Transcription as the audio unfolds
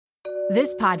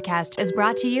This podcast is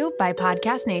brought to you by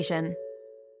Podcast Nation.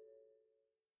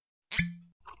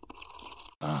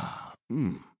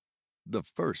 The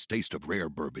first taste of rare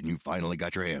bourbon you finally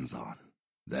got your hands on.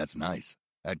 That's nice.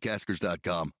 At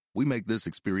Caskers.com, we make this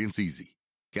experience easy.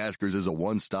 Caskers is a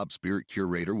one-stop spirit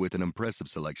curator with an impressive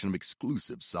selection of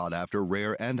exclusive, sought-after,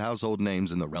 rare, and household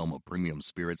names in the realm of premium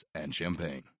spirits and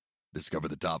champagne. Discover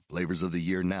the top flavors of the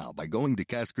year now by going to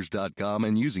Caskers.com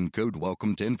and using code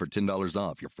WELCOME10 for $10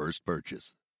 off your first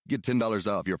purchase. Get $10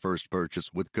 off your first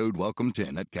purchase with code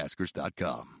WELCOME10 at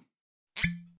Caskers.com.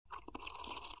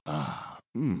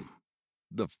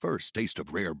 The first taste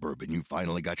of rare bourbon you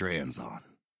finally got your hands on.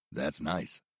 That's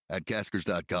nice. At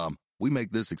Caskers.com, we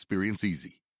make this experience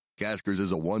easy. Caskers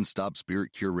is a one-stop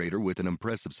spirit curator with an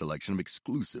impressive selection of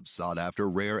exclusive, sought-after,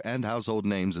 rare, and household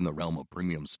names in the realm of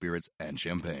premium spirits and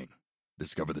champagne.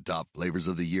 Discover the top flavors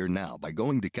of the year now by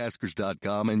going to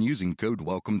Caskers.com and using code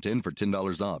WELCOME10 for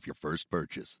 $10 off your first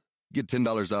purchase. Get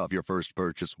 $10 off your first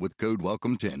purchase with code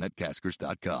WELCOME10 at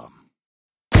Caskers.com.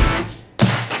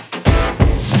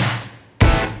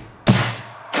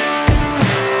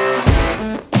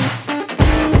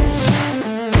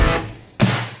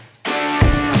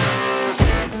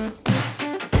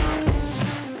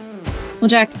 Well,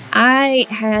 Jack, I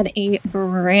had a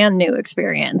brand new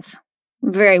experience.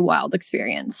 Very wild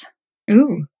experience.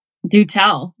 Ooh, do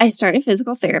tell. I started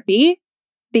physical therapy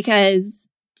because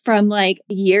from like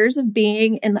years of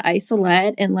being in the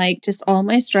isolette and like just all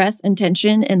my stress and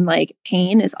tension and like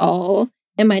pain is all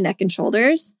in my neck and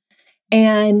shoulders.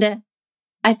 And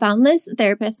I found this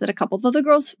therapist that a couple of other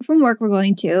girls from work were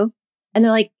going to. And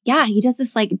they're like, yeah, he does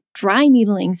this like dry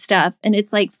needling stuff. And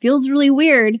it's like feels really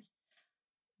weird.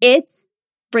 It's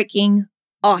freaking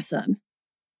awesome.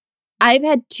 I've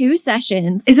had 2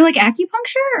 sessions. Is it like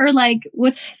acupuncture or like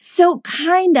what's? So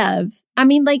kind of. I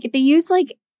mean, like they use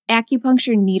like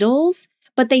acupuncture needles,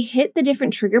 but they hit the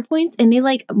different trigger points and they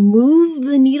like move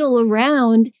the needle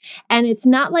around. And it's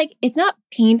not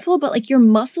painful, but like your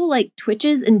muscle like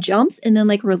twitches and jumps and then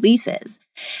like releases.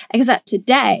 Except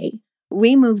today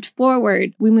we moved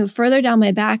forward. We moved further down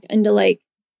my back into like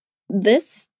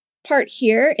this part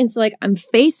here. And so like I'm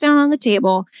face down on the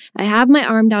table. I have my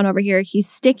arm down over here. He's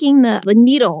sticking the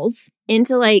needles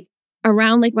into like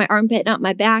around like my armpit, not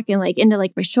my back, and like into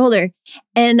like my shoulder.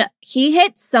 And he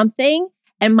hit something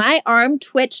and my arm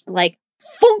twitched like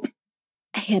thunk.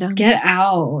 I hit him. Get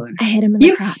out. I hit him in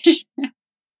the crotch.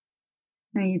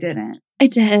 No, you didn't. I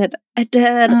did.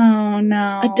 Oh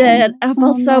no. I did. I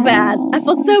felt so bad. I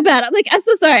felt so bad. I'm like, I'm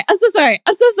so sorry.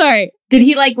 Did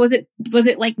he like, was it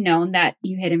like known that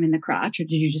you hit him in the crotch, or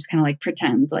did you just kind of like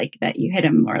pretend like that you hit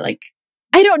him, or like?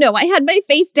 I don't know. I had my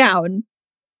face down.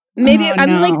 Maybe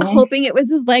I'm like hoping it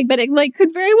was his leg, but it like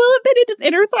could very well have been his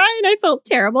inner thigh, and I felt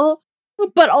terrible.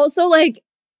 But also like,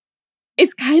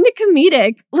 it's kind of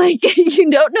comedic. Like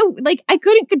you don't know, like I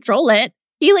couldn't control it.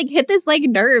 He like hit this like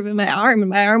nerve in my arm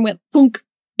and my arm went thunk.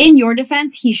 In your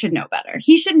defense, he should know better.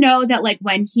 He should know that like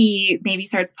when he maybe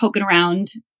starts poking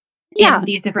around in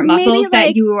these different muscles maybe, that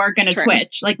like, you are going to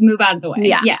twitch, like move out of the way.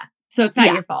 Yeah. So it's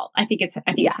not your fault. I think it's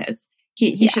his.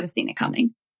 He should have seen it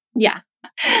coming. Yeah.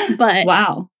 But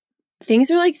wow. Things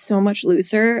are like so much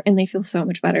looser and they feel so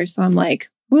much better. So I'm like,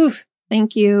 oof,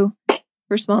 thank you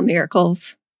for small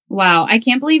miracles. Wow. I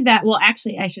can't believe that. Well,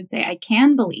 actually, I should say I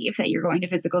can believe that you're going to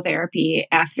physical therapy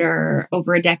after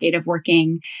over a decade of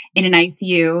working in an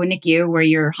ICU, NICU, where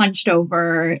you're hunched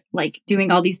over, like doing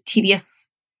all these tedious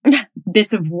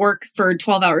bits of work for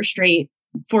 12 hours straight,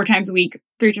 4 times a week,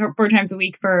 4 times a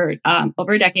week for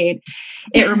over a decade.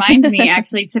 It reminds me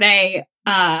actually today,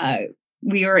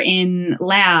 we were in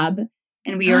lab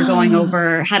and we were going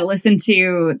over how to listen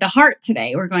to the heart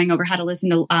today. We're going over how to listen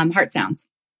to heart sounds.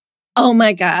 Oh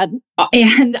my God.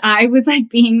 And I was like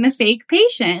being the fake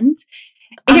patient.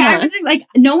 I was just like,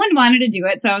 no one wanted to do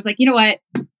it. So I was like, you know what?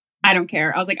 I don't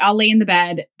care. I was like, I'll lay in the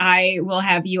bed. I will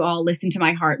have you all listen to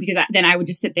my heart, because then I would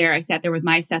just sit there. I sat there with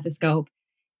my stethoscope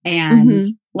and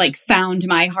like found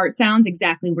my heart sounds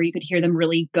exactly where you could hear them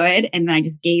really good. And then I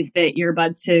just gave the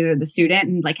earbuds to the student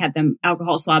and like had them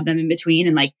alcohol swab them in between,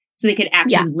 and like, so they could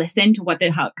actually listen to what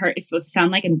the heart is supposed to sound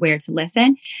like and where to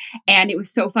listen. And it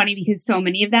was so funny because so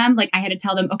many of them, like I had to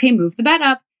tell them, okay, move the bed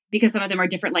up, because some of them are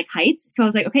different like heights. So I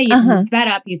was like, okay, you have to move the bed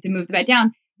up. You have to move the bed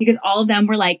down, because all of them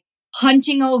were like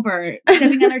hunching over,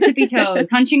 stepping on their tippy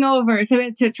toes, hunching over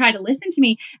to try to listen to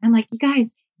me. And I'm like, you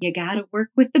guys, you got to work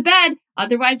with the bed.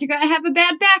 Otherwise, you're going to have a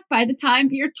bad back by the time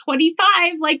you're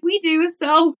 25 like we do.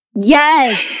 So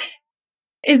yes.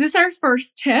 Is this our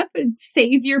first tip?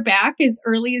 Save your back as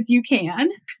early as you can.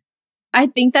 I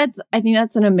think that's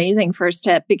an amazing first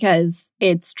tip, because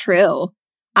it's true.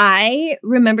 I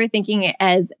remember thinking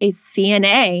as a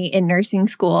CNA in nursing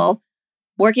school,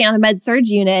 working on a med-surg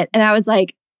unit, and I was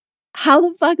like, how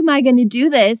the fuck am I going to do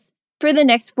this for the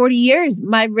next 40 years?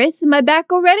 My wrists and my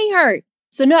back already hurt.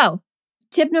 So no,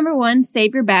 tip number 1,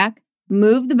 save your back,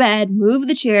 move the bed, move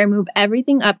the chair, move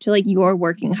everything up to like your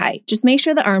working height. Just make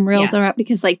sure the arm rails are up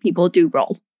because like people do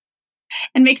roll.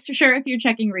 And make sure if you're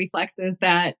checking reflexes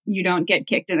that you don't get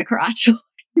kicked in the crotch.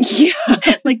 Yeah.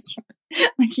 like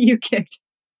you kicked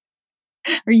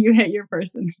or you hit your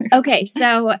person. Okay,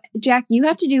 so Jack, you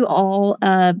have to do all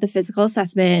of the physical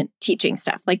assessment teaching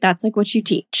stuff. Like that's like what you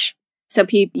teach. So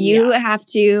you have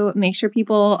to make sure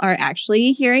people are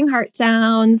actually hearing heart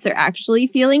sounds. They're actually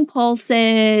feeling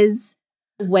pulses.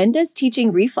 When does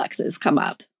teaching reflexes come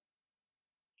up?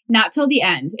 Not till the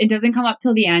end. It doesn't come up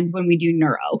till the end when we do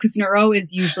neuro, because neuro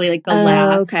is usually like the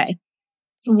last. Okay.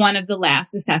 It's one of the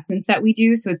last assessments that we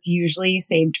do. So it's usually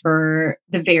saved for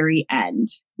the very end.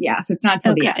 Yeah. So it's not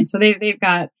till the end. So they've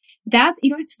got that.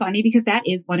 You know, it's funny because that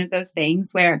is one of those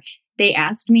things where they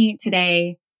asked me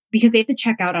today, because they have to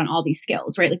check out on all these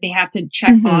skills, right? Like they have to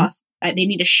check off. They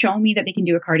need to show me that they can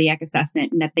do a cardiac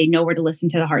assessment and that they know where to listen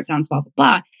to the heart sounds, blah, blah,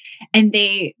 blah. And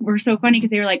they were so funny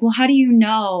because they were like, well, how do you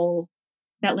know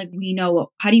that like we know?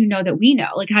 How do you know that we know?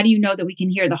 Like, how do you know that we can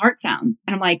hear the heart sounds?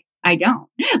 And I'm like, I don't.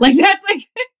 Like, that's like,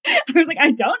 I was like,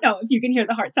 I don't know if you can hear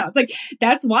the heart sounds. Like,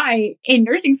 that's why in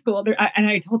nursing school, and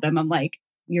I told them, I'm like,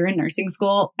 you're in nursing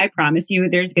school. I promise you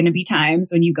there's going to be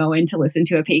times when you go in to listen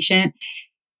to a patient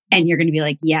and you're going to be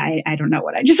like, yeah, I don't know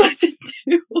what I just listened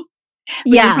to.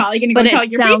 You're probably going to go tell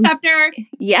your preceptor.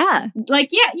 Yeah. Like,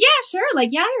 yeah, sure. Like,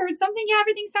 yeah, I heard something. Yeah,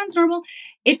 everything sounds normal.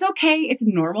 It's okay. It's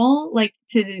normal, like,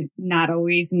 to not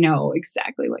always know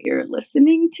exactly what you're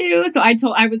listening to. So I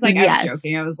was like, I was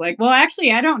joking. I was like, well,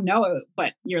 actually, I don't know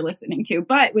what you're listening to.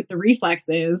 But with the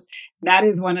reflexes, that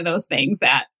is one of those things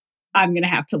that I'm going to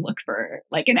have to look for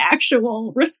like an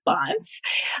actual response.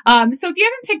 So if you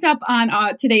haven't picked up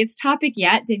on today's topic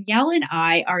yet, Danielle and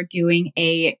I are doing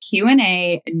a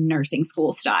Q&A nursing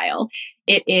school style.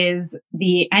 It is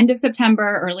the end of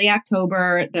September, early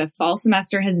October. The fall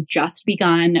semester has just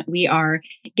begun. We are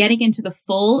getting into the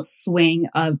full swing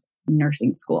of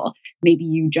nursing school. Maybe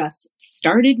you just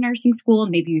started nursing school.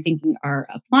 Maybe you think you are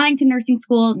applying to nursing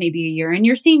school. Maybe you're in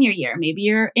your senior year. Maybe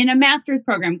you're in a master's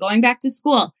program going back to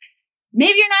school.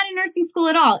 Maybe you're not in nursing school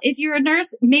at all. If you're a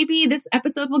nurse, maybe this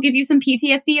episode will give you some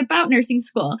PTSD about nursing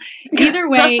school. Either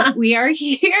way, we are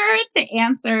here to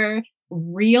answer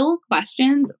real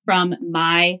questions from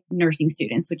my nursing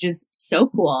students, which is so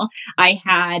cool. I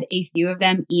had a few of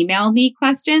them email me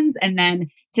questions. And then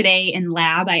today in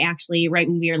lab, I actually, right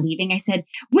when we were leaving, I said,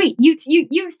 wait, you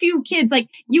few kids, like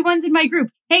you ones in my group,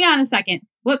 hang on a second.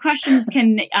 What questions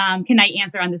can I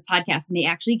answer on this podcast? And they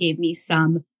actually gave me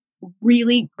some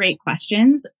really great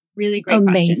questions,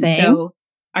 questions. So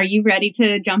are you ready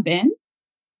to jump in?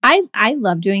 I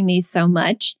love doing these so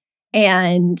much.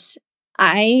 And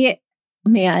I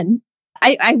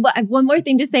have one more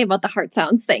thing to say about the heart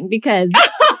sounds thing, because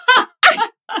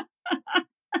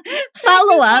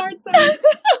follow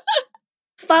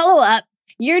up,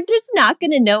 you're just not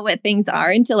going to know what things are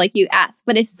until like you ask.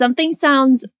 But if something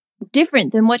sounds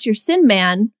different than what your Sin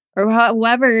Man or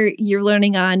however you're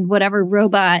learning on whatever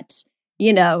robot,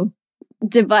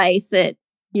 device that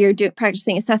you're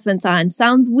practicing assessments on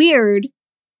sounds weird,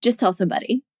 just tell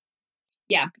somebody.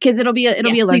 Yeah. Because it'll be a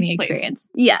learning experience.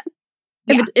 Yeah.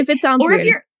 If it sounds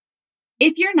weird.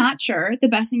 If you're not sure, the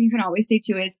best thing you can always say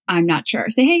too is, I'm not sure.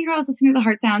 Say, hey, I was listening to the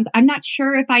heart sounds. I'm not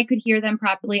sure if I could hear them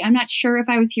properly. I'm not sure if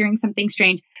I was hearing something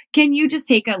strange. Can you just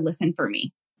take a listen for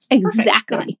me?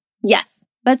 Exactly. Yes.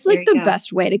 That's like the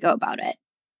best way to go about it.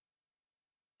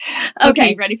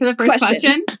 Okay, ready for the first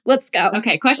question? Let's go.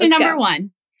 Okay, question number 1.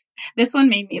 This one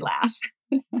made me laugh.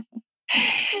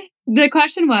 The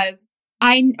question was,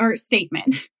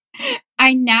 statement.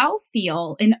 I now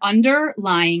feel an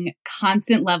underlying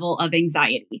constant level of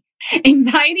anxiety.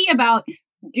 Anxiety about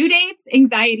due dates,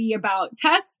 anxiety about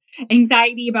tests,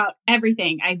 anxiety about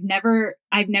everything. I've never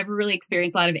really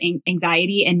experienced a lot of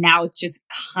anxiety, and now it's just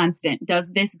constant.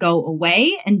 Does this go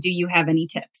away? And do you have any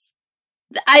tips?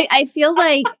 I feel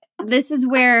like this is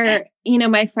where,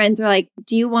 my friends are like,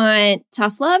 do you want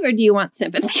tough love or do you want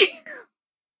sympathy?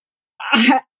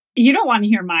 You don't want to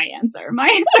hear my answer. My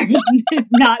answer is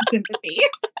not sympathy.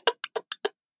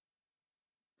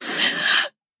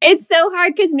 It's so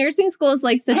hard because nursing school is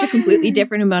like such a completely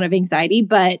different amount of anxiety,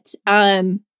 but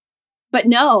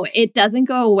no, it doesn't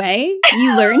go away.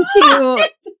 You learn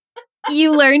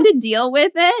to deal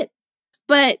with it.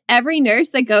 But every nurse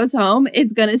that goes home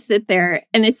is going to sit there,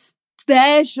 and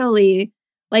especially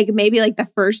like maybe like the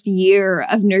first year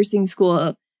of nursing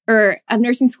school, or of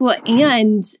nursing school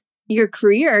and your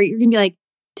career, you're going to be like,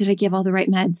 did I give all the right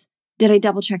meds? Did I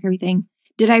double check everything?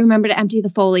 Did I remember to empty the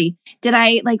Foley? Did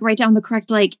I like write down the correct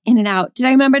like in and out? Did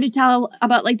I remember to tell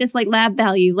about like this like lab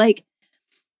value? Like,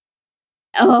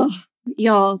 oh,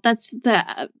 y'all, that's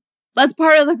part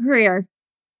of the career.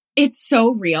 It's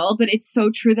so real, but it's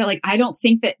so true that like, I don't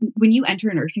think that when you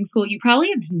enter nursing school, you probably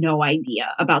have no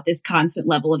idea about this constant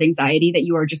level of anxiety that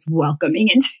you are just welcoming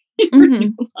into your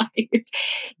new life.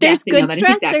 There's good that stress,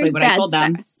 is exactly there's what bad I told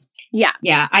them. stress. Yeah.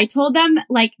 Yeah. I told them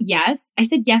like, yes. I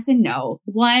said yes and no.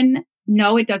 One,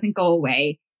 no, it doesn't go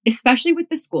away, especially with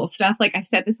the school stuff. Like I've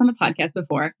said this on the podcast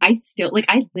before. I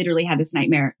literally had this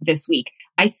nightmare this week.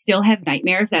 I still have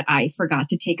nightmares that I forgot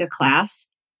to take a class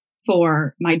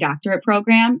for my doctorate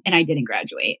program and I didn't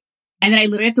graduate. And then I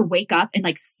literally have to wake up and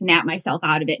like snap myself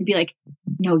out of it and be like,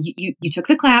 no, you took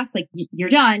the class, like you're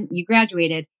done, you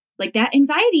graduated. Like that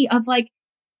anxiety of like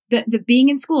the being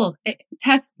in school,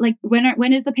 test, like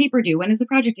when is the paper due? When is the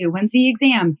project due? When's the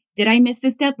exam? Did I miss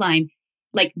this deadline?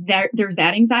 Like there's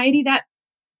that anxiety that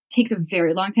takes a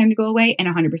very long time to go away. And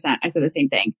 100%, I said the same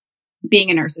thing. Being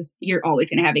a nurse is, you're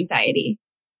always going to have anxiety.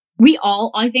 We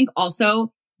all, I think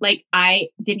also, like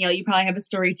Danielle, you probably have a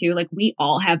story too. Like we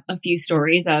all have a few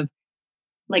stories of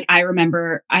like, I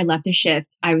remember I left a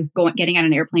shift. I was getting on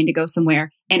an airplane to go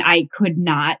somewhere and I could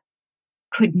not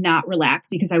relax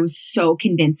because I was so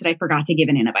convinced that I forgot to give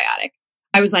an antibiotic.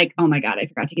 I was like, oh my God, I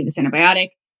forgot to give this antibiotic.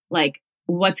 Like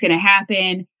what's going to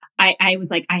happen? I was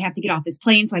like, I have to get off this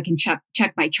plane so I can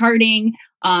check my charting.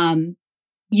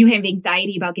 You have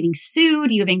anxiety about getting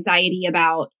sued. You have anxiety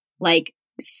about like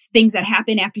things that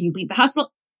happen after you leave the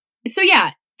hospital. So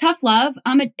yeah, tough love.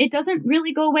 It doesn't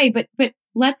really go away, but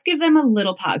let's give them a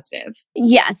little positive.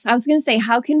 Yes. I was going to say,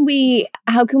 how can we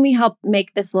help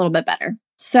make this a little bit better?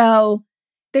 So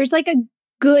there's like a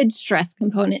good stress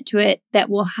component to it that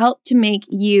will help to make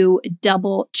you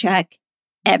double check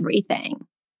everything.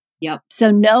 Yep. So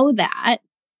know that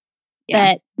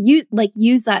you like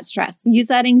use that stress, use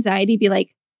that anxiety, be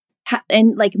like,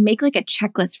 and like make like a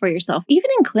checklist for yourself, even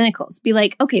in clinicals, be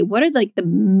like, okay, what are like the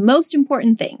most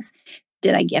important things?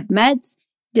 Did I give meds?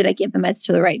 Did I give the meds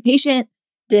to the right patient?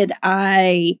 Did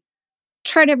I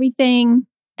chart everything?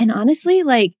 And honestly,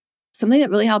 like something that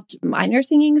really helped my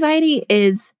nursing anxiety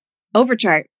is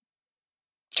overchart.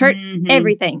 Chart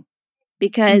everything,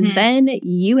 because then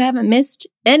you haven't missed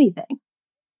anything.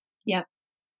 Yep.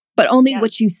 But only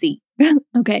what you see.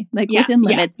 Okay. Like within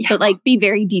limits, but like be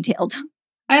very detailed.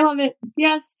 I love it.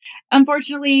 Yes.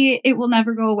 Unfortunately, it will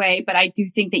never go away, but I do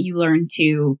think that you learn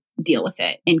to deal with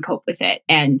it and cope with it.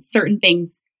 And certain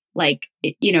things like,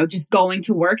 just going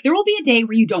to work, there will be a day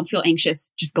where you don't feel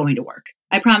anxious just going to work.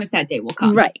 I promise that day will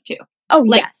come too. Oh,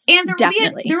 yes. And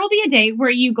there will be a day where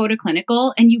you go to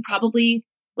clinical and you probably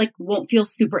like won't feel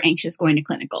super anxious going to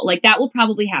clinical. Like that will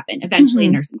probably happen eventually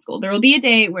in nursing school. There will be a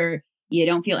day where you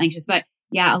don't feel anxious, but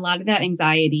yeah, a lot of that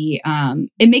anxiety,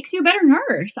 it makes you a better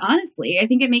nurse. Honestly, I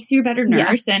think it makes you a better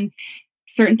nurse and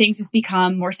certain things just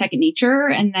become more second nature.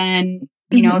 And then,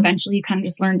 eventually you kind of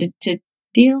just learn to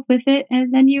deal with it.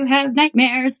 And then you have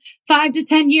nightmares 5 to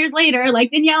 10 years later,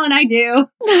 like Danielle and I do.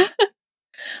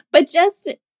 But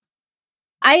just,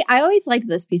 I always like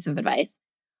this piece of advice.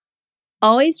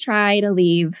 Always try to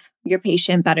leave your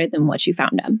patient better than what you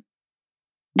found them.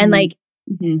 And like,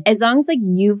 as long as like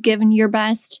you've given your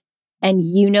best and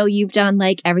you've done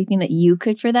like everything that you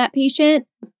could for that patient,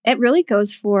 it really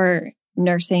goes for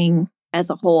nursing as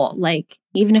a whole. Like,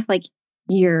 even if like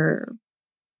you're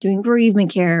doing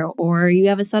bereavement care or you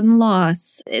have a sudden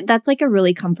loss, that's like a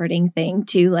really comforting thing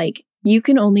too. Like, you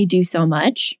can only do so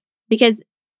much because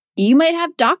you might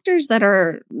have doctors that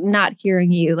are not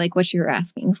hearing you like what you're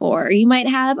asking for. You might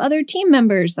have other team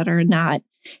members that are not,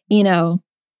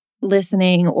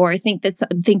 listening or think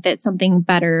that something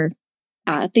better,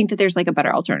 think that there's like a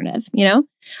better alternative,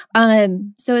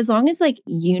 So as long as like,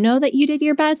 that you did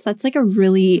your best, that's like a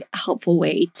really helpful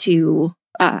way to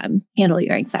handle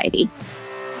your anxiety.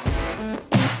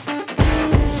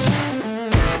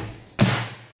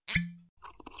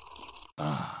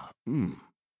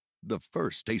 The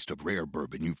first taste of rare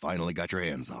bourbon you finally got your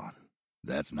hands on.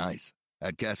 That's nice.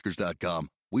 At Caskers.com,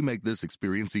 we make this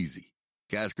experience easy.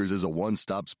 Caskers is a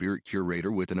one-stop spirit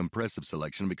curator with an impressive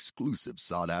selection of exclusive,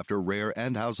 sought-after, rare,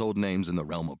 and household names in the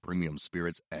realm of premium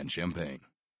spirits and champagne.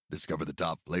 Discover the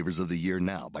top flavors of the year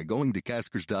now by going to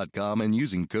Caskers.com and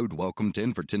using code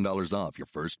WELCOME10 for $10 off your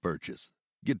first purchase.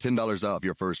 Get $10 off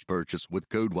your first purchase with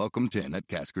code WELCOME10 at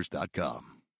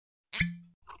Caskers.com.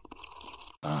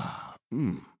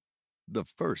 The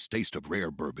first taste of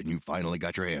rare bourbon you finally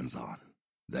got your hands on.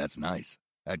 That's nice.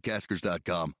 At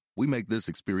Caskers.com, we make this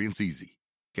experience easy.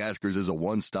 Caskers is a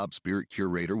one-stop spirit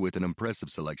curator with an impressive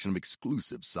selection of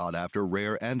exclusive, sought-after,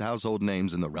 rare, and household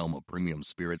names in the realm of premium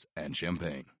spirits and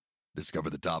champagne. Discover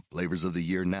the top flavors of the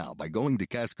year now by going to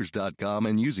Caskers.com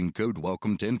and using code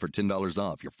WELCOME10 for $10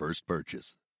 off your first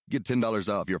purchase. Get $10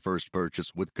 off your first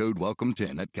purchase with code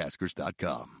WELCOME10 at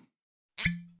Caskers.com.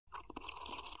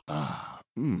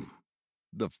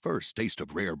 The first taste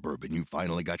of rare bourbon you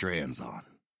finally got your hands on.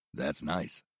 That's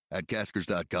nice. At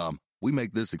Caskers.com, we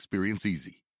make this experience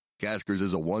easy. Caskers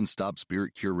is a one-stop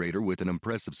spirit curator with an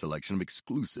impressive selection of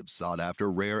exclusive,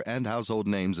 sought-after, rare, and household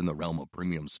names in the realm of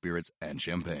premium spirits and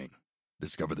champagne.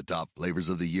 Discover the top flavors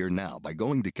of the year now by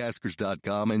going to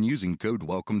Caskers.com and using code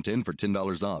WELCOME10 for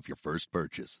 $10 off your first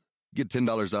purchase. Get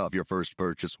 $10 off your first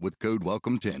purchase with code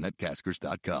WELCOME10 at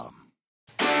Caskers.com.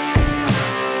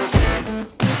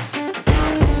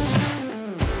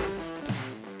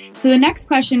 So the next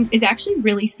question is actually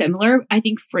really similar, I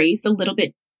think phrased a little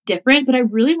bit different, but I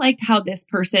really liked how this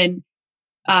person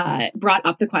brought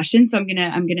up the question. So I'm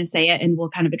gonna say it and we'll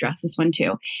kind of address this one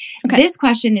too. Okay. This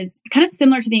question is kind of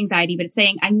similar to the anxiety, but it's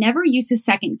saying, I never used to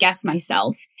second guess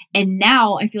myself. And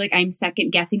now I feel like I'm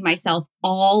second guessing myself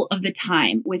all of the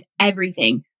time with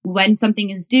everything. When something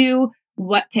is due,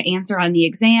 what to answer on the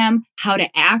exam, how to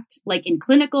act like in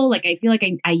clinical. Like I feel like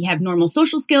I have normal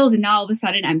social skills and now all of a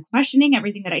sudden I'm questioning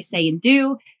everything that I say and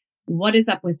do. What is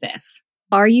up with this?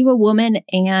 Are you a woman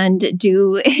and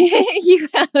do you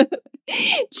have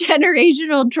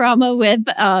generational trauma with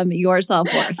your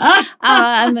self-worth?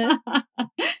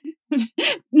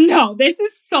 No, this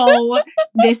is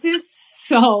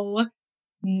so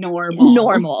normal.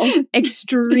 Normal.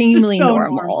 Extremely so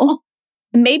normal.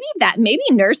 Maybe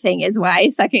nursing is why I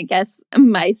second guess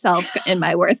myself and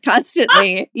my worth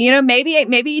constantly.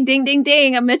 Maybe ding, ding,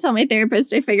 ding. I'm going to tell my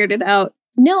therapist I figured it out.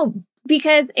 No,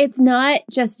 because it's not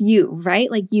just you,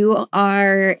 right? Like you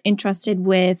are entrusted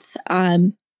with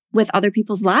other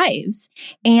people's lives.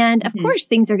 And of course,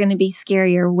 things are going to be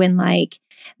scarier when like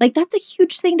that's a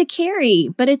huge thing to carry,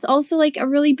 but it's also like a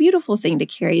really beautiful thing to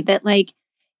carry that like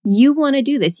you want to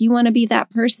do this. You want to be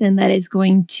that person that is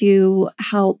going to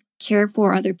help care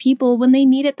for other people when they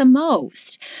need it the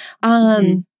most.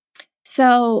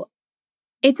 So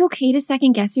it's okay to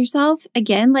second guess yourself.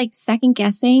 Again, like second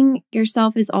guessing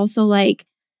yourself is also like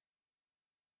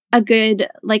a good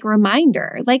like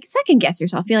reminder, like second guess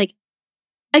yourself. Be like,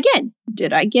 again,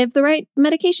 did I give the right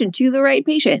medication to the right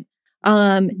patient?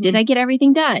 Did I get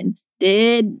everything done?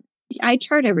 Did I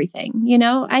chart everything?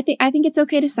 I think it's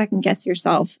okay to second guess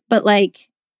yourself, but like,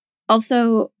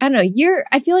 also, I don't know,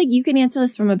 I feel like you can answer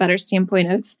this from a better standpoint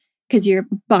of, because you're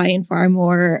by and far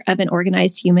more of an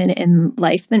organized human in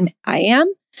life than I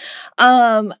am.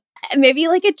 Maybe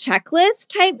like a checklist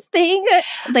type thing.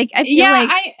 Like, I feel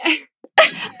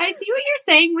I see what you're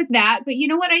saying with that, but you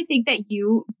know what? I think that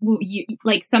you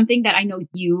like something that I know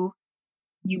you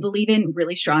believe in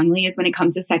really strongly is when it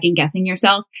comes to second guessing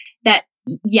yourself, that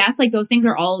yes, like those things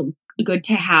are all good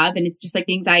to have. And it's just like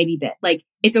the anxiety bit. Like,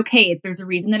 it's okay. There's a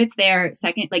reason that it's there.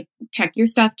 Second, like check your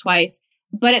stuff twice.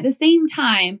 But at the same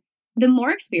time, the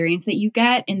more experience that you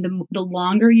get and the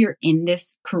longer you're in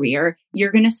this career,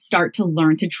 you're going to start to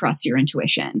learn to trust your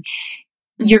intuition.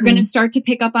 You're going to start to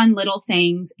pick up on little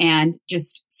things and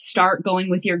just start going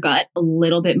with your gut a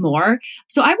little bit more.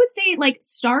 So I would say like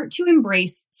start to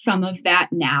embrace some of that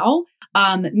now.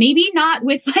 Maybe not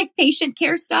with like patient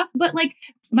care stuff, but like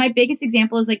my biggest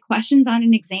example is like questions on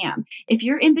an exam. If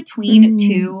you're in between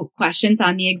two questions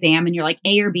on the exam and you're like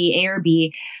A or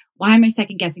B, why am I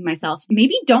second guessing myself?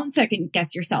 Maybe don't second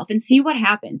guess yourself and see what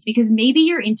happens, because maybe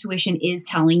your intuition is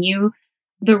telling you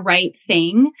the right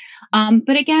thing.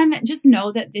 But again, just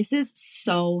know that this is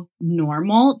so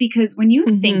normal, because when you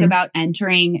think about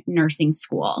entering nursing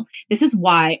school, this is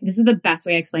the best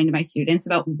way I explain to my students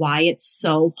about why it's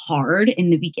so hard in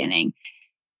the beginning.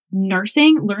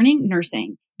 Learning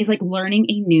nursing is like learning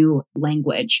a new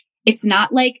language. It's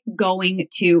not like going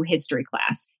to history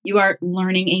class. You are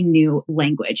learning a new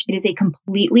language. It is a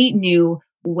completely new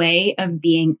way of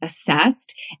being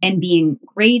assessed and being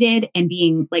graded and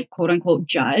being like quote unquote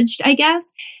judged, I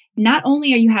guess. Not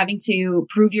only are you having to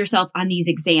prove yourself on these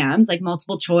exams, like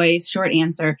multiple choice, short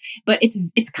answer, but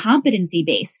it's competency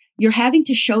based. You're having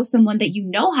to show someone that you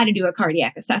know how to do a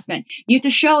cardiac assessment. You have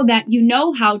to show that you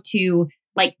know how to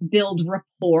like build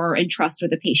rapport and trust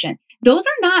with a patient. Those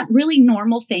are not really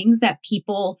normal things that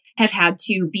people have had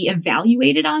to be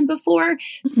evaluated on before.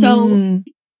 So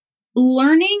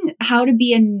learning how to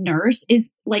be a nurse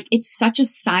is like, it's such a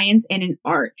science and an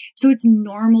art. So it's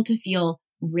normal to feel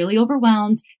really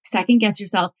overwhelmed, second guess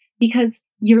yourself, because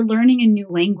you're learning a new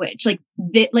language. Like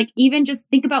even just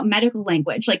think about medical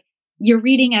language. Like you're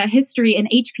reading a history in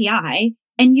HPI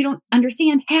and you don't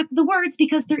understand half the words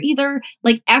because they're either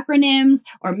like acronyms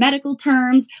or medical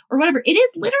terms or whatever. It is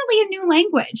literally a new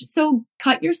language. So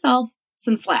cut yourself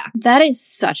some slack. That is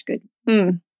such good.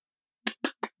 That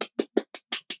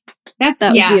was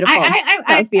beautiful.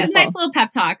 That was beautiful. A nice little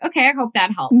pep talk. Okay, I hope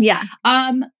that helped. Yeah.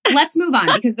 Let's move on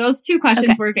because those two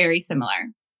questions were very similar.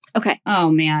 Okay.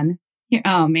 Oh man,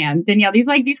 Danielle,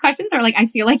 these questions are like, I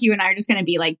feel like you and I are just going to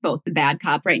be like both the bad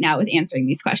cop right now with answering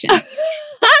these questions.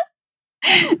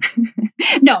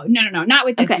 No, not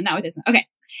with this one. Not with this one.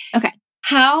 Okay.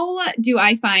 How do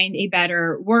I find a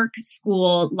better work,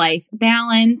 school, life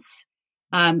balance?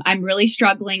 I'm really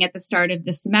struggling at the start of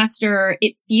the semester.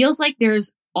 It feels like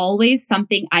there's always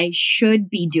something I should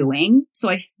be doing. So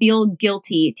I feel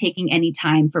guilty taking any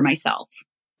time for myself.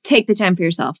 Take the time for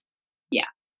yourself. Yeah.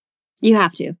 You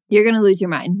have to. You're going to lose your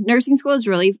mind. Nursing school is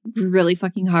really, really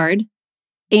fucking hard.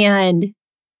 And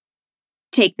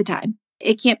take the time.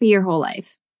 It can't be your whole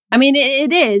life. I mean,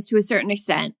 it is to a certain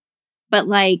extent. But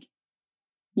like,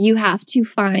 you have to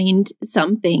find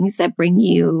some things that bring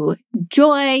you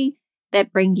joy,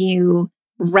 that bring you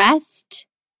rest,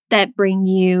 that bring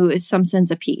you some sense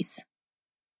of peace.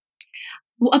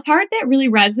 Well, a part that really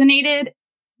resonated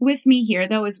with me here,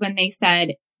 though, is when they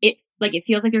said, it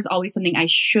feels like there's always something I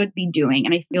should be doing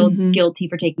and I feel guilty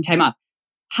for taking time off.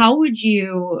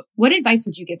 What advice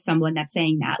would you give someone that's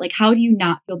saying that? Like, how do you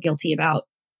not feel guilty about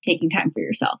taking time for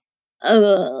yourself?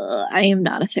 I am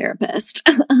not a therapist.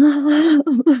 I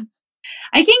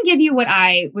can give you what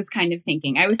I was kind of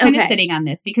thinking. I was kind of sitting on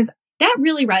this because that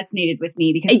really resonated with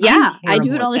me because I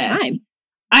do it all the time.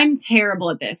 I'm terrible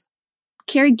at this.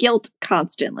 Carry guilt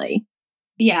constantly.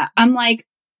 Yeah. I'm like,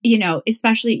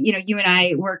 especially, you and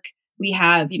I work, we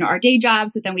have, our day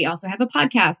jobs, but then we also have a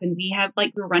podcast and we have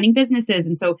we're running businesses.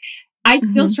 And so I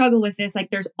still struggle with this. Like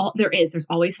there's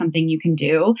always something you can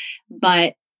do.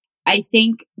 But I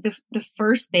think the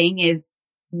first thing is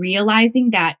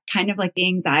realizing that kind of like the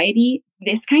anxiety,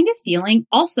 this kind of feeling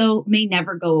also may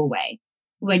never go away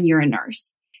when you're a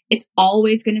nurse. It's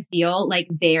always going to feel like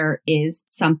there is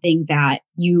something that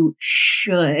you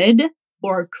should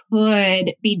or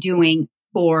could be doing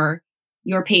for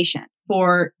your patient,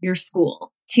 for your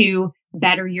school, to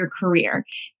better your career.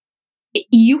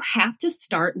 You have to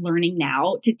start learning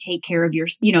now to take care of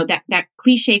that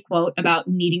cliche quote about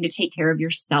needing to take care of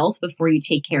yourself before you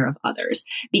take care of others,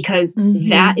 because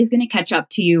that is going to catch up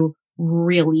to you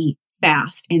really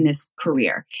fast in this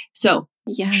career. So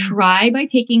try by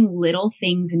taking little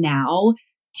things now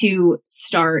to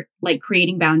start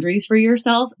creating boundaries for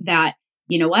yourself that,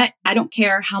 you know what? I don't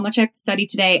care how much I have to study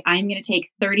today. I'm going to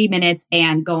take 30 minutes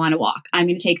and go on a walk. I'm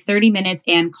going to take 30 minutes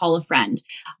and call a friend.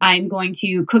 I'm going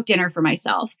to cook dinner for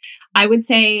myself. I would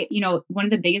say, one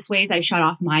of the biggest ways I shut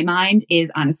off my mind is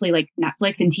honestly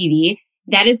Netflix and TV.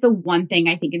 That is the one thing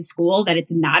I think in school that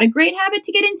it's not a great habit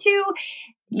to get into.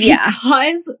 Yeah.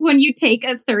 Because when you take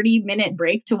a 30-minute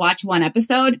break to watch one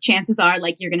episode, chances are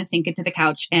you're going to sink into the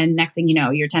couch and next thing you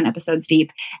know, you're 10 episodes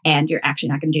deep and you're actually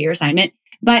not going to do your assignment.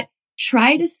 But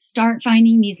try to start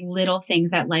finding these little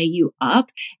things that lay you up.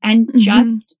 And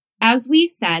just as we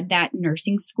said, that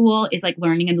nursing school is like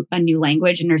learning a new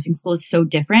language and nursing school is so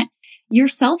different. Your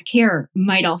self-care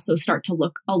might also start to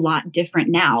look a lot different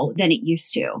now than it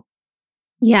used to.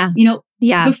 Yeah.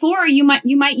 Before you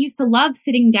might used to love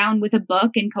sitting down with a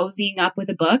book and cozying up with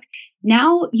a book.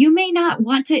 Now you may not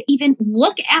want to even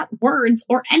look at words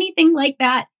or anything like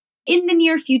that in the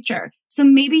near future. So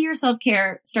maybe your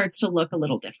self-care starts to look a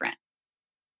little different.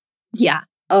 Yeah.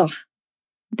 Oh,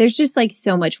 there's just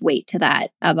so much weight to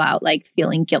that about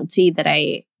feeling guilty that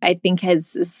I think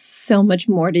has so much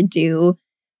more to do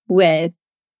with,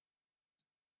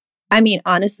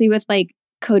 honestly, with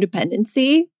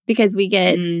codependency, because we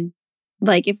get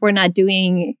if we're not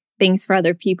doing things for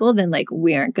other people, then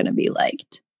we aren't going to be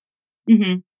liked.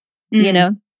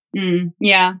 Yeah.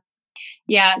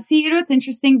 Yeah. See, what's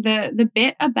interesting? The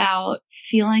bit about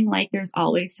feeling like there's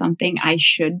always something I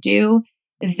should do,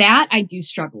 that I do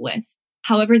struggle with.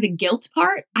 However, the guilt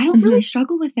part, I don't really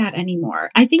struggle with that anymore.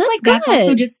 I think that's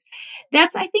also just, I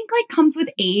think comes with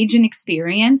age and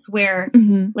experience where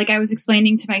I was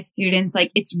explaining to my students,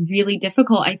 it's really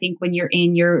difficult, I think, when you're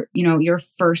in your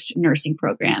first nursing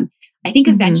program. I think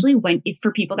eventually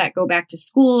for people that go back to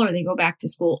school or they go back to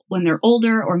school when they're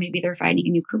older, or maybe they're finding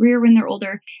a new career when they're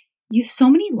older, you have so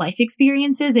many life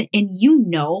experiences and you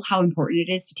know how important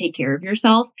it is to take care of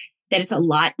yourself, that it's a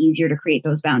lot easier to create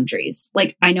those boundaries.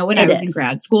 I know when I was in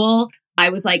grad school, I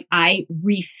was I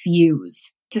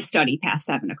refuse to study past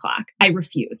 7 o'clock. I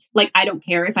refuse. Like, I don't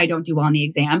care if I don't do well on the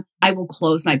exam. I will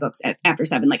close my books after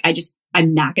 7. Like,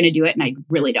 I'm not going to do it. And I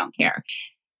really don't care.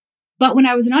 But when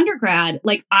I was an undergrad,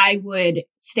 like, I would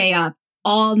stay up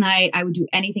all night. I would do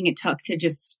anything it took to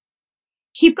just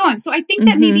keep going. So I think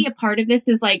that maybe a part of this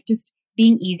is like just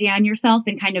being easy on yourself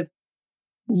and kind of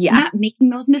not making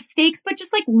those mistakes, but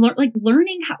just like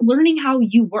learning how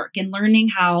you work and learning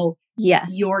how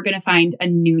you're going to find a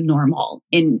new normal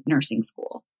in nursing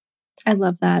school. I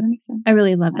love that. I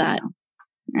really love that.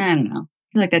 I don't know.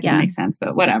 I feel like that didn't make sense,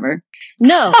 but whatever.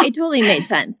 No, it totally made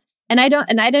sense. And I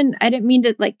didn't mean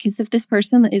to, like, because if this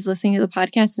person is listening to the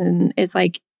podcast and is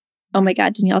like, oh my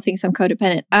God, Danielle thinks I'm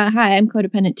codependent. Hi, I'm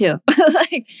codependent too.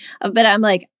 But I'm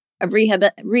like a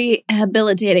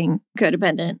rehabilitating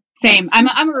codependent. Same.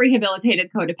 I'm a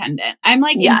rehabilitated codependent. I'm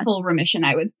like in full remission.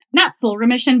 Not full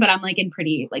remission, but I'm like in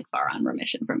pretty like far on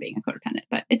remission from being a codependent,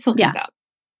 but it still comes out.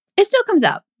 It still comes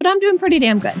out, but I'm doing pretty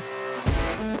damn good.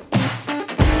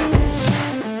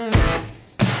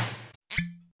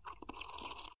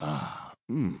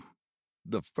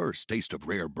 The first taste of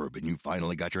rare bourbon you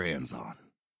finally got your hands on.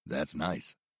 That's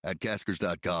nice. At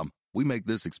Caskers.com, we make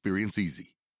this experience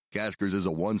easy. Caskers is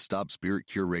a one-stop spirit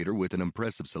curator with an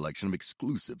impressive selection of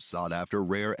exclusive, sought-after,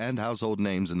 rare, and household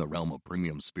names in the realm of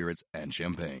premium spirits and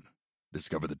champagne.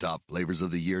 Discover the top flavors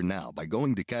of the year now by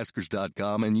going to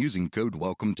Caskers.com and using code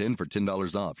WELCOME10 for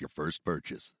 $10 off your first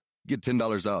purchase. Get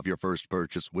 $10 off your first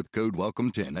purchase with code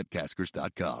WELCOME10 at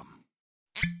Caskers.com.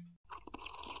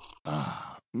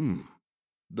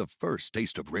 The first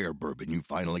taste of rare bourbon you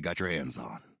finally got your hands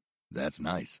on. That's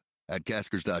nice. At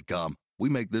Caskers.com, we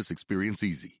make this experience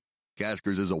easy.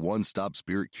 Caskers is a one-stop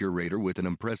spirit curator with an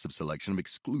impressive selection of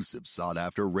exclusive,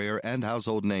 sought-after, rare, and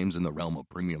household names in the realm of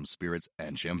premium spirits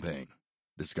and champagne.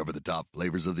 Discover the top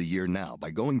flavors of the year now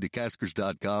by going to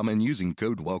Caskers.com and using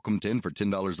code WELCOME10 for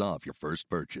 $10 off your first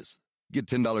purchase. Get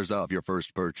 $10 off your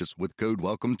first purchase with code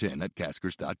WELCOME10 at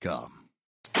Caskers.com.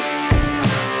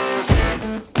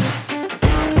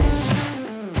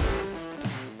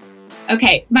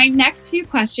 Okay, my next few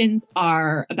questions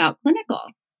are about clinical.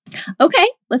 Okay,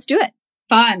 let's do it.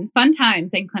 Fun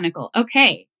times in clinical.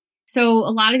 Okay, so a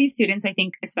lot of these students, I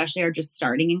think, especially are just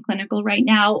starting in clinical right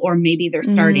now, or maybe they're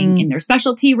starting in their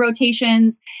specialty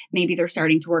rotations. Maybe they're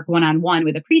starting to work one-on-one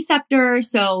with a preceptor.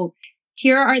 So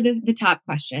here are the top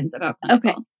questions about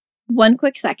clinical. Okay, one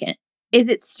quick second. Is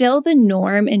it still the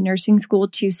norm in nursing school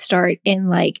to start in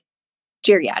like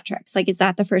geriatrics? Like, is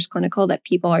that the first clinical that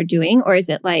people are doing? Or is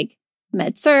it like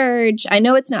med-surg? I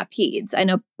know it's not peds. I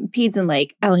know peds and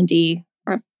like L&D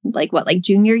are like what, like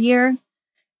junior year?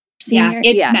 Senior?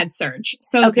 Yeah, it's med-surg.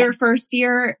 So their first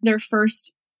year, their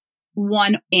first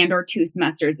 1 and or 2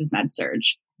 semesters is med-surg.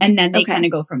 And then they kind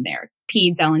of go from there.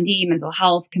 Peds, L&D, mental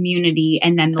health, community,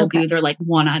 and then they'll do their like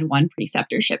one-on-one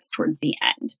preceptorships towards the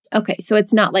end. Okay, so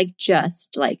it's not like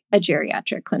just like a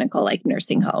geriatric clinical, like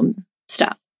nursing home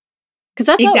stuff. Because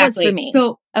that's how it was for me.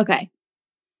 So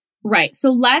right. So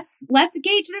let's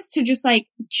gauge this to just like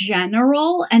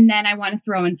general, and then I want to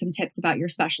throw in some tips about your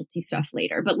specialty stuff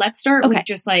later. But let's start with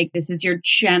just like, this is your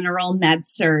general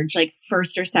med-surg, like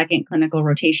first or second clinical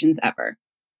rotations ever.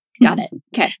 Got it.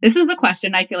 Okay. This is a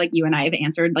question I feel like you and I have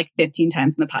answered like 15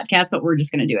 times in the podcast, but we're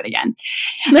just going to do it again.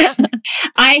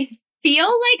 I feel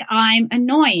like I'm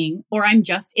annoying or I'm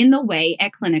just in the way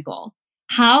at clinical.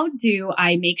 How do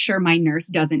I make sure my nurse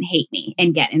doesn't hate me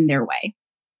and get in their way?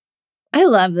 I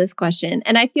love this question.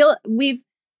 And I feel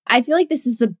like this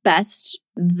is the best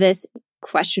this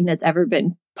question has ever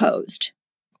been posed.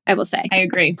 I will say. I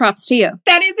agree. Props to you.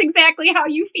 That is exactly how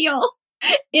you feel.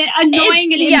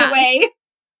 Annoying and in the way.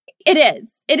 It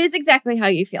is. It is exactly how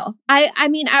you feel. I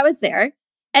mean, I was there.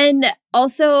 And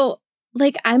also,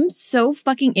 like, I'm so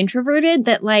fucking introverted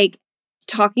that, like,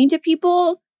 talking to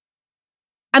people,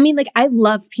 I mean, like, I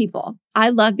love people. I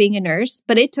love being a nurse,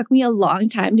 but it took me a long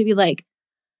time to be like,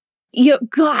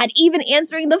 God, even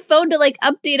answering the phone to, like,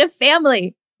 update a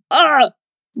family.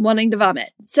 Wanting to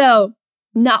vomit. So,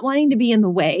 not wanting to be in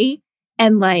the way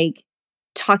and, like,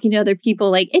 talking to other people,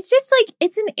 like, it's just like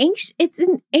it's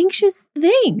an anxious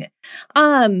thing.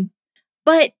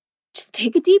 But just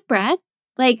take a deep breath.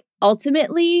 Like,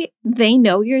 ultimately, they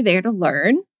know you're there to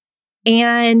learn.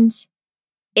 And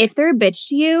if they're a bitch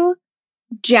to you,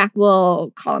 Jack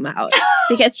will call them out.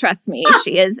 Because trust me,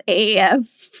 she is a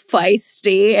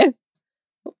feisty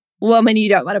woman you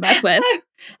don't want to mess with.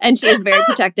 And she is very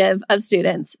protective of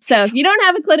students. So if you don't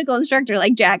have a clinical instructor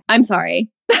like Jack, I'm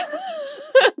sorry.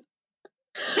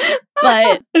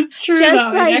 But it's true,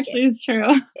 though. Like, it actually is true.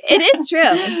 It is true.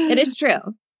 It is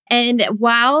true. And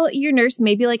while your nurse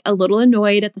may be like a little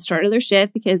annoyed at the start of their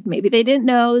shift because maybe they didn't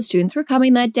know the students were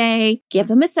coming that day, give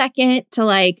them a second to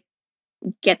like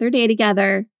get their day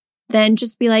together. Then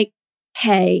just be like,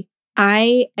 hey,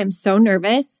 I am so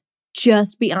nervous.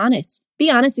 Just be honest.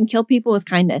 Be honest and kill people with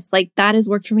kindness. Like that has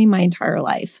worked for me my entire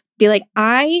life. Be like,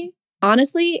 I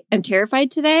honestly am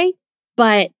terrified today,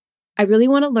 but I really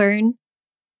want to learn.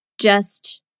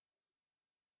 Just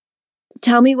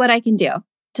tell me what I can do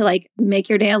to like make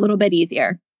your day a little bit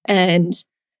easier. And,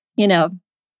 you know,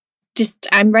 just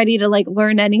I'm ready to like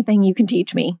learn anything you can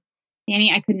teach me.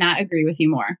 Danny, I could not agree with you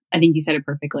more. I think you said it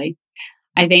perfectly.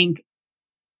 I think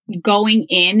going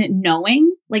in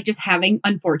knowing, like just having,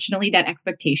 unfortunately, that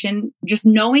expectation, just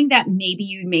knowing that maybe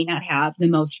you may not have the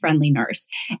most friendly nurse.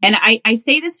 And I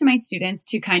say this to my students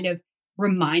to kind of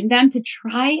remind them to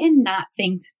try and not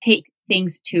take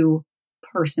things too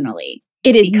personally.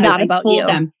 It is not about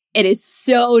you. It is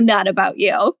so not about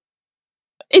you.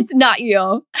 It's not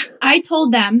you. I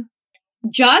told them,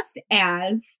 just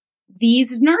as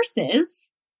these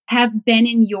nurses have been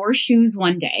in your shoes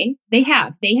one day, they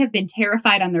have been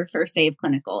terrified on their first day of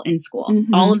clinical in school.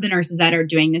 Mm-hmm. All of the nurses that are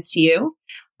doing this to you,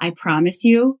 I promise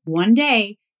you, one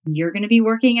day you're going to be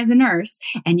working as a nurse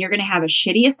and you're going to have a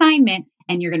shitty assignment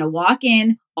and you're going to walk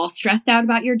in all stressed out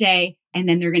about your day. And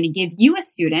then they're going to give you a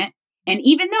student. And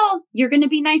even though you're going to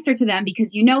be nicer to them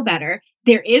because you know better,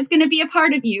 there is going to be a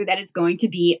part of you that is going to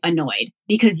be annoyed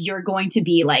because you're going to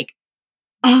be like,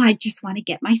 oh, I just want to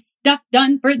get my stuff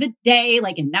done for the day.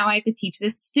 Like, and now I have to teach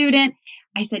this student.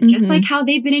 I said, just like how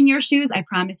they've been in your shoes, I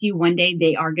promise you one day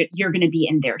they are good. You're going to be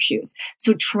in their shoes.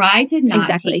 So try to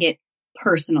not take it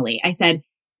personally. I said,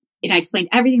 and I explained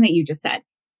everything that you just said,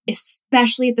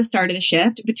 especially at the start of the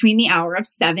shift between the hour of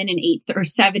 7 and 8 or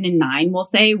 7 and 9, we'll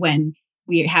say, when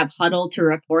we have huddle to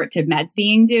report to meds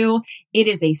being due. It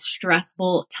is a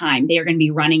stressful time. They are going to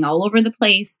be running all over the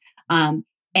place. And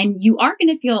you are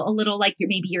going to feel a little like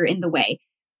you're in the way.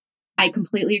 I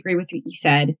completely agree with what you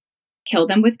said. Kill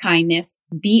them with kindness.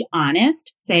 Be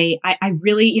honest. Say, I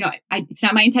really, it's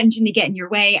not my intention to get in your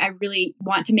way. I really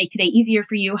want to make today easier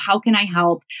for you. How can I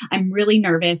help? I'm really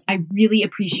nervous. I really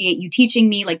appreciate you teaching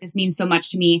me. Like, this means so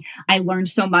much to me. I learned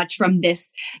so much from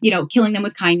this, killing them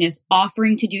with kindness,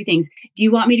 offering to do things. Do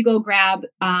you want me to go grab,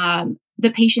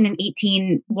 the patient in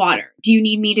 18 water? Do you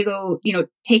need me to go,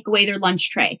 take away their lunch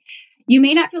tray? You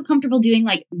may not feel comfortable doing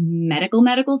like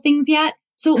medical things yet.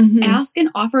 So ask and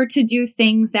offer to do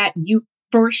things that you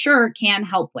for sure can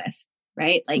help with,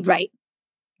 right? Like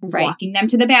walking them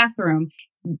to the bathroom,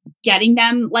 getting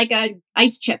them like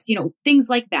ice chips, things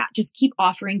like that. Just keep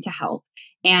offering to help.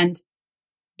 And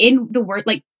in the word,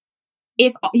 like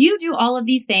if you do all of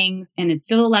these things and it's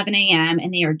still 11 a.m.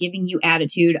 and they are giving you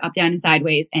attitude up, down, and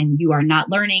sideways, and you are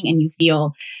not learning and you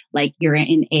feel like you're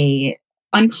in a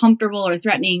uncomfortable or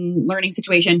threatening learning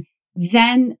situation,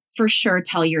 then for sure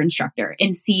tell your instructor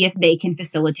and see if they can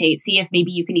facilitate, see if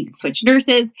maybe you can even switch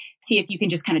nurses, see if you can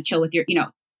just kind of chill with your,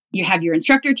 you have your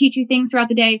instructor teach you things throughout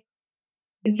the day.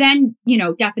 Then,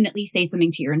 definitely say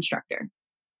something to your instructor.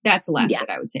 That's the last bit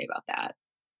I would say about that.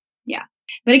 Yeah.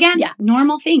 But again,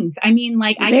 normal things. I mean,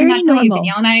 like I cannot tell you,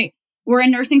 Danielle and I were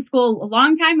in nursing school a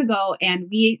long time ago and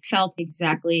we felt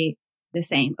exactly the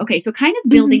same. Okay. So kind of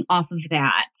building off of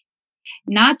that,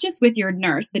 not just with your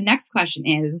nurse. The next question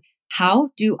is, how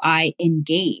do I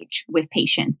engage with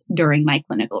patients during my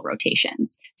clinical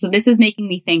rotations? So this is making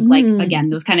me think like, again,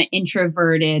 those kind of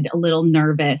introverted, a little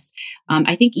nervous.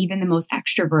 I think even the most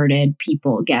extroverted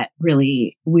people get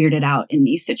really weirded out in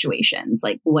these situations.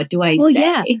 Like, what do I say?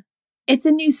 Yeah. It's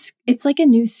like a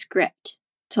new script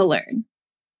to learn,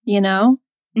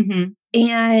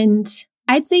 And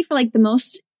I'd say for like the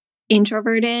most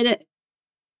introverted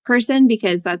person,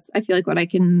 because that's, I feel like what I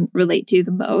can relate to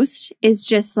the most, is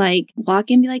just like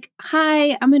walk in and be like,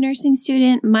 hi, I'm a nursing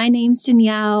student. My name's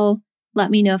Danielle.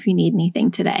 Let me know if you need anything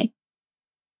today.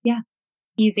 Yeah.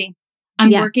 Easy.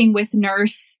 I'm working with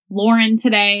nurse Lauren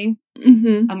today.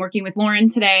 I'm working with Lauren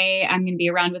today. I'm going to be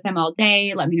around with them all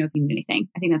day. Let me know if you need anything.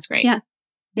 I think that's great. Yeah.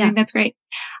 I think that's great.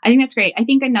 I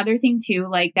think another thing too,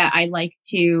 like that I like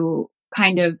to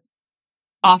kind of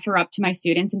offer up to my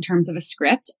students in terms of a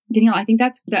script. Danielle, I think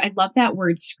I love that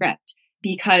word script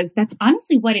because that's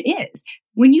honestly what it is.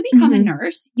 When you become a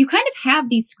nurse, you kind of have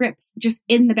these scripts just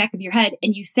in the back of your head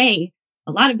and you say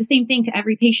a lot of the same thing to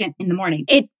every patient in the morning.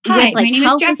 Hi, like my name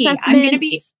is Jackie. I'm going to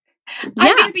be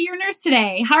your nurse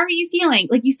today. How are you feeling?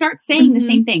 Like you start saying the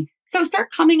same thing. So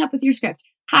start coming up with your script.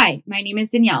 Hi, my name is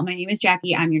Danielle. My name is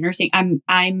Jackie. I'm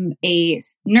a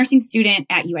nursing student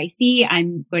at UIC.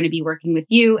 I'm going to be working with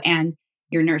you and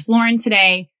your nurse Lauren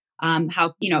today.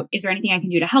 How, is there anything I can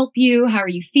do to help you? How are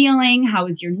you feeling? How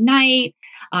was your night?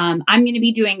 I'm going to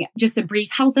be doing just a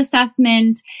brief health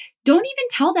assessment. Don't even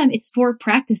tell them it's for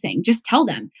practicing. Just tell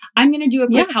them, I'm going to do a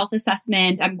quick health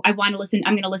assessment. I want to listen.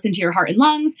 I'm going to listen to your heart and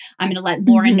lungs. I'm going to let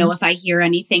Lauren know if I hear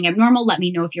anything abnormal. Let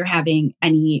me know if you're having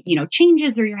any,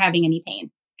 changes or you're having any pain.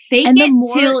 Fake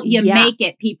it till you make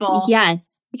it, people.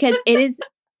 Yes, because it is,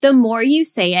 the more you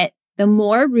say it, the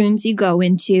more rooms you go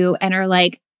into and are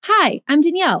like, hi, I'm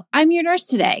Danielle. I'm your nurse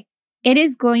today. It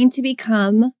is going to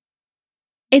become,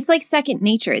 it's like second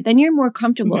nature. Then you're more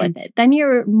comfortable with it. Then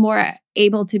you're more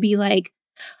able to be like,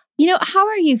 how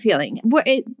are you feeling?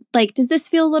 Does this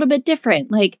feel a little bit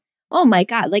different? Like, oh my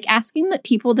God, like asking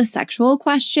people the sexual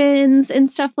questions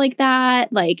and stuff like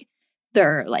that. Like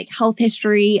their like health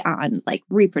history on like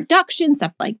reproduction,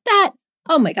 stuff like that.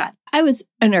 Oh my God. I was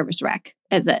a nervous wreck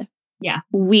as a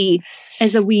wee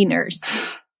nurse.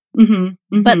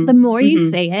 But the more you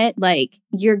say it, like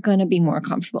you're going to be more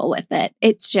comfortable with it.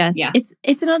 It's just,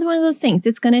 it's another one of those things.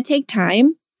 It's going to take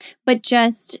time, but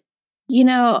just,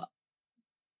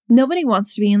 nobody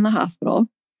wants to be in the hospital.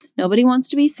 Nobody wants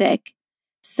to be sick.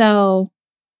 So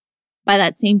by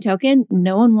that same token,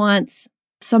 no one wants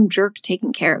some jerk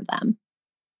taking care of them.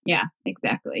 Yeah,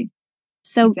 exactly.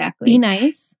 So be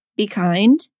nice, be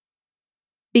kind,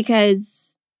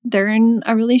 because they're in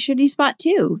a really shitty spot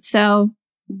too. So.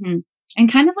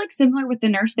 And kind of like similar with the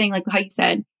nurse thing, like how you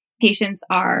said, patients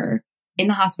are in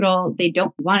the hospital. They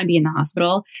don't want to be in the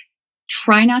hospital.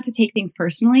 Try not to take things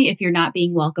personally if you're not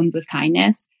being welcomed with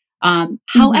kindness.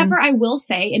 However, I will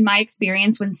say in my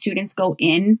experience, when students go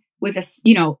in with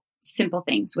simple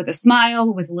things, with a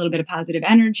smile, with a little bit of positive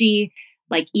energy,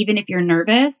 like even if you're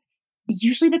nervous,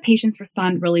 usually the patients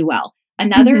respond really well.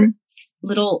 Another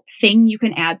little thing you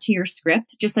can add to your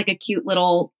script, just like a cute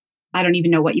little, I don't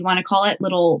even know what you want to call it,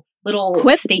 little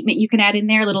quip statement you can add in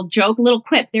there, little joke, little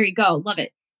quip. There you go. Love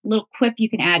it. Little quip you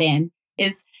can add in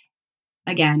is,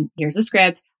 again, here's a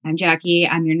script. I'm Jackie.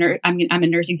 I'm your nurse. I'm a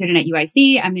nursing student at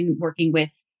UIC. I'm working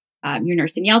with your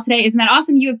nurse Danielle today. Isn't that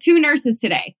awesome? You have 2 nurses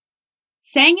today.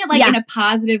 Saying it like in a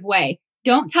positive way.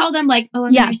 Don't tell them like, oh,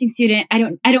 I'm a nursing student. I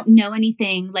don't know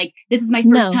anything. Like, this is my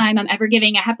first time I'm ever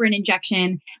giving a heparin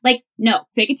injection. Like, no,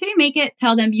 fake it till you make it.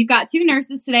 Tell them you've got 2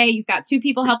 nurses today. You've got 2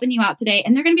 people helping you out today.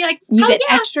 And they're going to be like, you get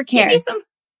extra care.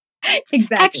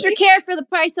 Exactly. Extra care for the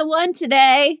price of 1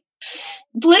 today.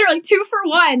 Literally 2 for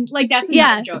 1. Like, that's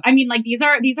another joke. I mean, like, these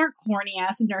are corny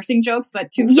ass nursing jokes, but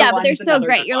 2 for 1. Yeah, but they're so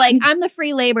great. You're like, I'm the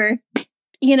free labor.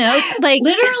 Like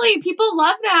literally, people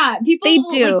love that. People they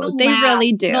do. Like, they laugh.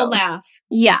 really do. They'll laugh.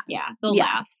 Yeah. They'll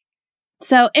laugh.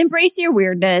 So embrace your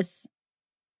weirdness.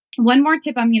 One more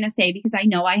tip I'm going to say, because I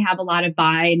know I have a lot of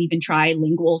bi and even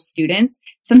trilingual students.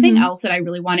 Something else that I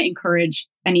really want to encourage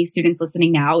any students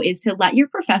listening now is to let your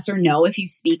professor know if you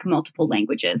speak multiple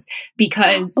languages,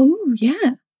 because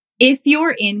if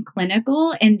you're in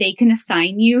clinical and they can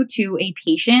assign you to a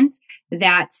patient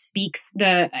that speaks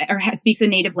speaks a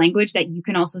native language that you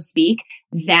can also speak,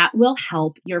 that will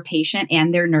help your patient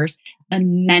and their nurse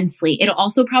immensely. It'll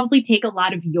also probably take a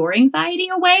lot of your anxiety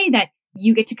away, that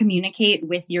you get to communicate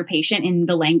with your patient in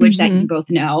the language that you both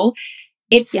know.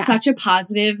 It's such a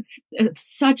positive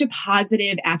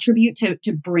attribute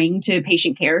to bring to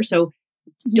patient care. So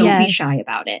don't be shy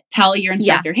about it. Tell your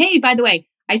instructor, hey, by the way,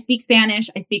 I speak Spanish,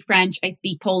 I speak French, I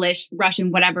speak Polish,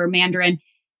 Russian, whatever, Mandarin.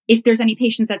 If there's any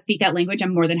patients that speak that language,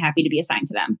 I'm more than happy to be assigned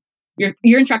to them.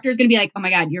 Your instructor is going to be like, oh my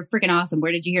God, you're freaking awesome.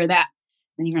 Where did you hear that?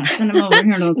 And you're going to send them over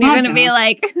here to the podcast. You're going to be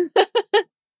like,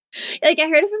 I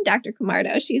heard it from Dr.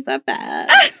 Camardo. She's the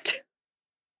best.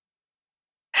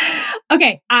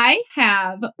 Okay, I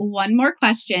have one more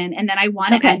question, and then I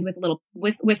want to end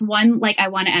with one, like I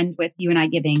want to end with you and I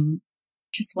giving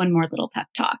just one more little pep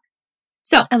talk.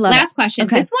 So last question.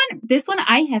 Okay. This one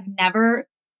I have never,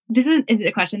 this is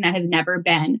a question that has never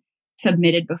been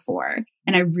submitted before.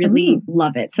 And I really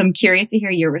love it. So I'm curious to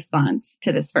hear your response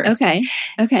to this first.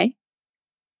 Okay.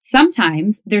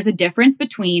 Sometimes there's a difference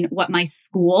between what my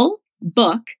school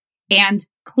book and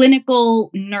clinical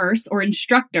nurse or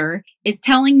instructor is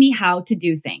telling me how to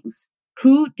do things.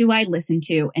 Who do I listen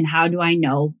to and how do I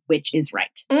know which is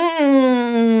right?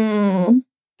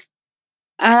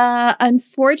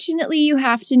 Unfortunately, you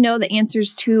have to know the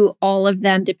answers to all of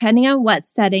them, depending on what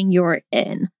setting you're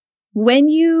in. When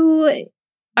you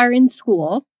are in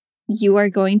school, you are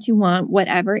going to want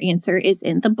whatever answer is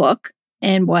in the book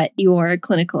and what your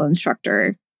clinical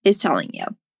instructor is telling you.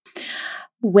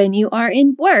 When you are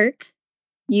in work,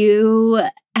 you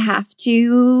have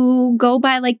to go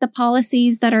by like the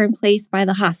policies that are in place by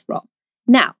the hospital.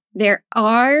 Now, there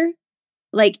are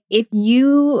Like if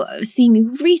you see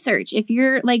new research, if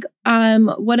you're like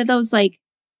one of those like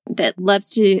that loves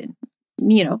to,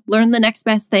 learn the next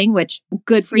best thing, which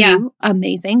good for you,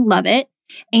 amazing, love it.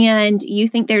 And you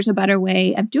think there's a better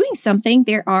way of doing something,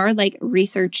 there are like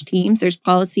research teams, there's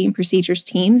policy and procedures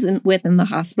teams within the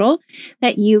hospital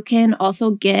that you can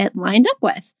also get lined up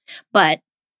with. But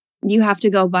you have to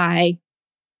go by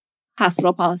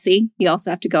hospital policy. You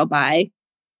also have to go by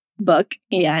book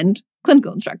and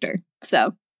clinical instructor.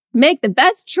 So make the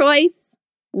best choice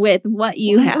with what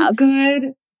you have.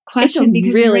 Good question. It's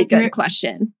a really good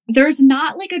question. There's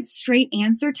not like a straight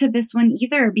answer to this one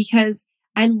either, because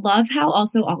I love how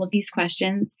also all of these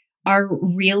questions are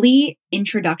really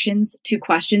introductions to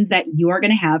questions that you are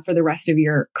going to have for the rest of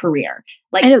your career.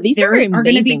 Like, I know these are going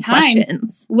to be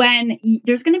times when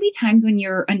there's going to be times when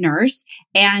you're a nurse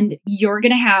and you're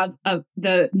going to have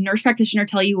the nurse practitioner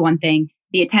tell you one thing,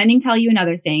 the attending tell you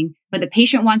another thing, but the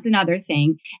patient wants another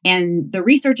thing, and the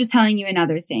research is telling you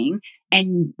another thing,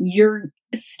 and you're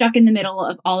stuck in the middle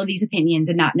of all of these opinions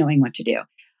and not knowing what to do.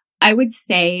 I would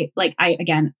say, like, I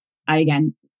again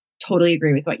totally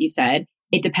agree with what you said.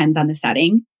 It depends on the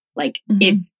setting. Like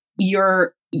if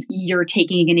you're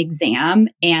taking an exam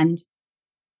and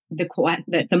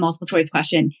that's a multiple choice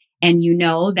question, and you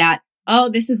know that,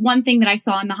 oh, this is one thing that I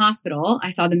saw in the hospital. I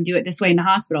saw them do it this way in the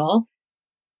hospital,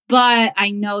 but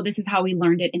I know this is how we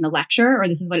learned it in the lecture, or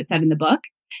this is what it said in the book.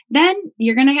 Then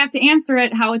you're going to have to answer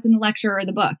it how it's in the lecture or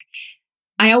the book.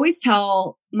 I always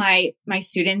tell my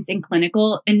students in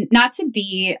clinical, and not to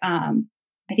be,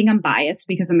 I think I'm biased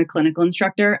because I'm a clinical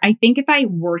instructor. I think if I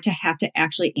were to have to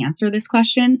actually answer this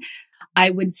question, I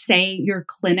would say your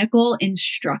clinical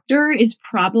instructor is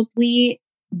probably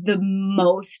the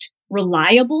most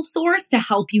reliable source to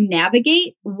help you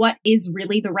navigate what is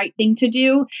really the right thing to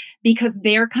do, because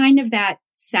they're kind of that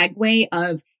segue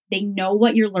of, they know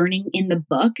what you're learning in the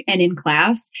book and in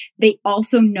class. They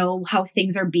also know how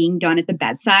things are being done at the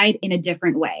bedside in a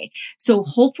different way. So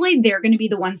hopefully they're going to be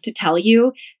the ones to tell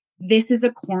you, this is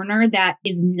a corner that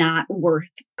is not worth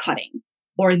cutting,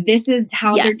 or this is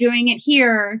how they're doing it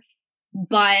here.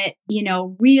 But,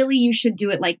 really you should do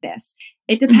it like this.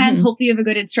 It depends. Hopefully you have a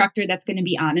good instructor that's going to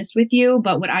be honest with you.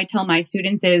 But what I tell my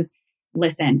students is,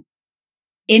 listen,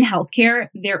 in healthcare,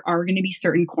 there are going to be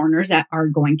certain corners that are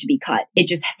going to be cut.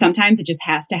 Sometimes it just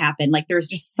has to happen. Like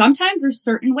sometimes there's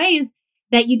certain ways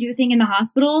that you do thing in the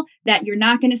hospital that you're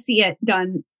not going to see it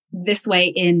done this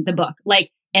way in the book.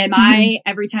 Like,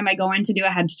 every time I go in to do a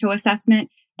head to toe assessment,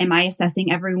 am I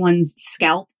assessing everyone's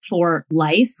scalp for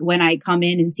lice when I come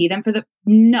in and see them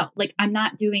no, like I'm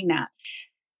not doing that.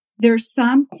 There's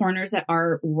some corners that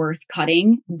are worth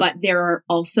cutting, but there are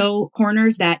also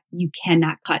corners that you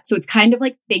cannot cut. So it's kind of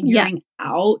like figuring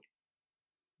out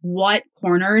what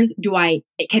corners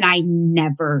can I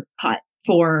never cut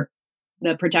for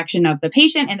the protection of the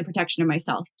patient and the protection of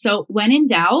myself. So when in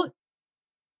doubt,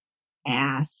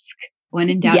 ask. When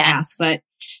in doubt, ask. But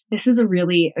this is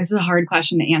a hard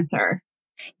question to answer.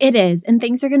 It is. And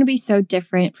things are going to be so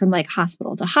different from like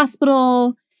hospital to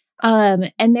hospital.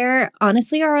 And there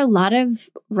honestly are a lot of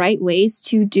right ways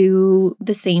to do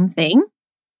the same thing.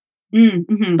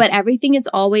 But everything is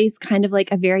always kind of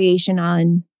like a variation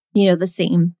on, the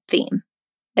same theme,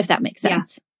 if that makes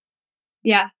sense.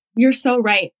 Yeah, you're so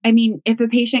right. I mean, if a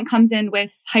patient comes in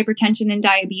with hypertension and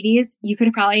diabetes, you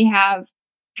could probably have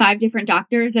 5 different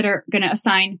doctors that are going to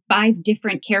assign 5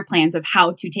 different care plans of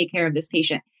how to take care of this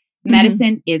patient.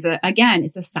 Medicine is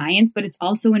it's a science, but it's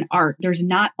also an art. There's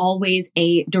not always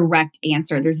a direct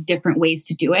answer. There's different ways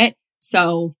to do it.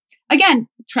 So again,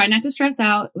 try not to stress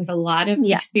out. With a lot of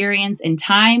experience and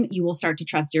time, you will start to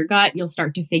trust your gut. You'll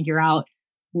start to figure out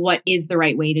what is the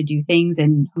right way to do things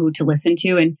and who to listen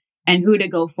to and who to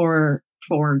go for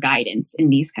guidance in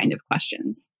these kind of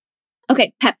questions.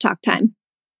 Okay, pep talk time.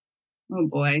 Oh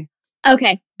boy.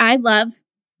 Okay. I love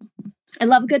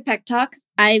a good pep talk.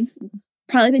 I've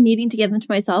probably been needing to give them to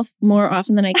myself more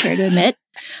often than I care to admit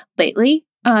lately,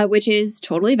 which is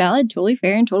totally valid, totally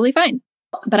fair, and totally fine.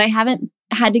 But I haven't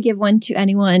had to give one to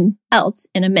anyone else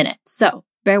in a minute. So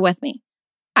bear with me.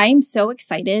 I am so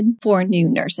excited for new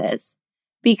nurses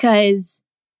because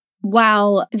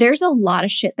while there's a lot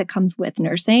of shit that comes with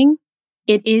nursing,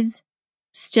 it is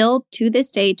still to this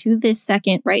day, to this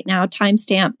second, right now,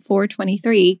 timestamp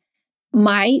 4/23,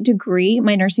 my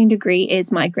nursing degree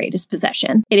is my greatest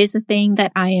possession. It is the thing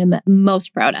that I am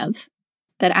most proud of,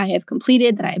 that I have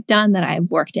completed, that I have done, that I have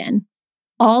worked in.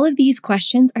 All of these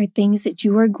questions are things that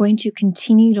you are going to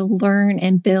continue to learn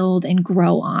and build and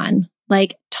grow on,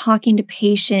 like talking to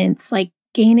patients, like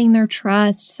gaining their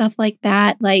trust, stuff like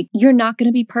that. Like, you're not going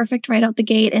to be perfect right out the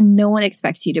gate, and no one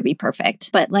expects you to be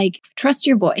perfect. But like, trust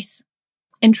your voice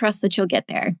and trust that you'll get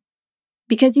there,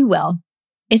 because you will.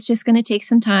 It's just going to take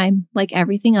some time, like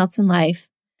everything else in life.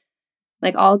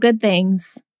 Like all good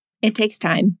things, it takes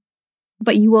time,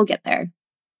 but you will get there.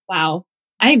 Wow.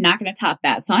 I am not going to top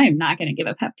that. So I am not going to give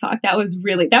a pep talk. That was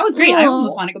great. I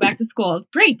almost want to go back to school.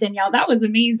 Great, Danielle. That was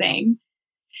amazing.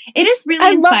 It is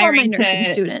really inspiring love all my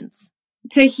nursing students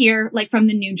to hear like from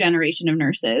the new generation of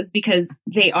nurses, because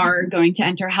they are going to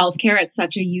enter healthcare at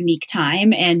such a unique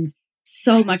time, and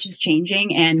so much is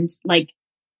changing. And like,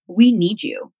 we need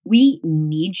you. We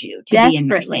need you to be in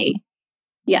nursing.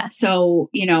 Yeah. So,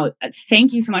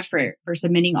 thank you so much for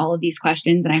submitting all of these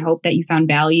questions. And I hope that you found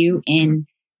value in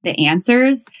the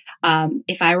answers.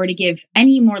 If I were to give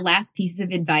any more last pieces of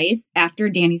advice after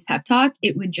Danny's pep talk,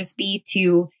 it would just be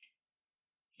to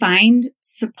find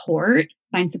support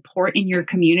in your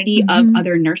community of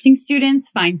other nursing students,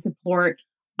 find support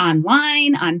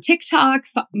online, on TikTok,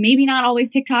 maybe not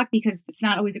always TikTok because it's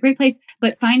not always a great place,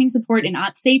 but finding support in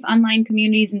safe online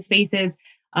communities and spaces.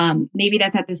 Maybe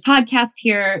that's at this podcast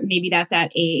here. Maybe that's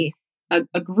at a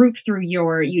group through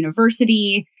your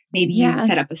university. Maybe you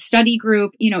set up a study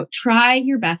group. Try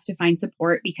your best to find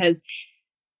support, because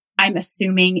I'm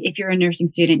assuming if you're a nursing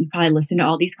student, you probably listen to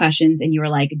all these questions and you were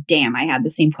like, damn, I had the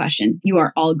same question. You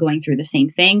are all going through the same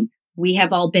thing. We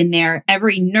have all been there.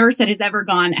 Every nurse that has ever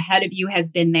gone ahead of you has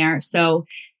been there. So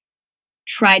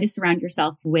try to surround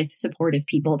yourself with supportive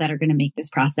people that are going to make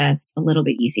this process a little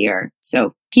bit easier.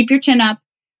 So keep your chin up.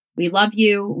 We love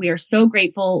you. We are so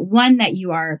grateful, one, that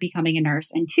you are becoming a nurse,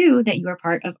 and two, that you are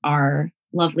part of our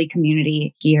lovely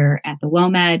community here at the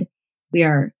WOMED. We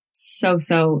are so,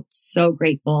 so, so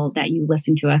grateful that you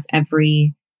listen to us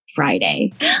every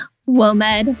Friday.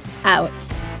 WOMED out.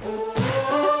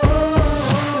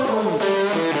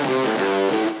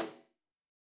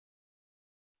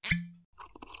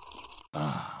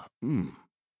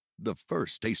 The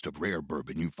first taste of rare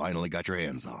bourbon you finally got your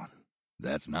hands on.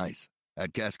 That's nice.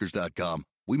 At Caskers.com,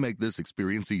 we make this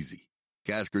experience easy.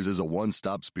 Caskers is a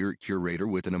one-stop spirit curator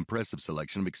with an impressive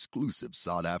selection of exclusive,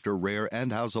 sought-after, rare,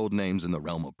 and household names in the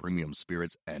realm of premium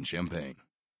spirits and champagne.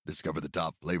 Discover the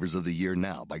top flavors of the year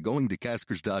now by going to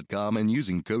Caskers.com and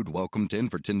using code WELCOME10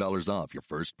 for $10 off your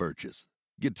first purchase.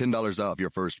 Get $10 off your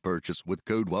first purchase with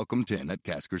code WELCOME10 at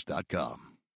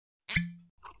Caskers.com.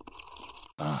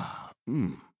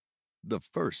 The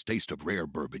first taste of rare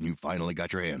bourbon you finally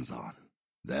got your hands on.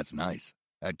 That's nice.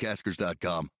 At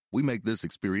Caskers.com, we make this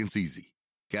experience easy.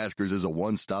 Caskers is a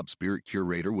one-stop spirit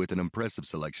curator with an impressive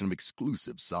selection of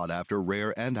exclusive, sought-after,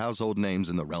 rare, and household names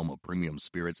in the realm of premium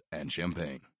spirits and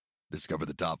champagne. Discover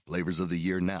the top flavors of the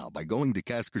year now by going to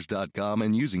Caskers.com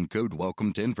and using code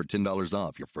WELCOME10 for $10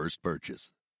 off your first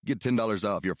purchase. Get $10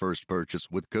 off your first purchase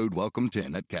with code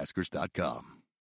WELCOME10 at Caskers.com.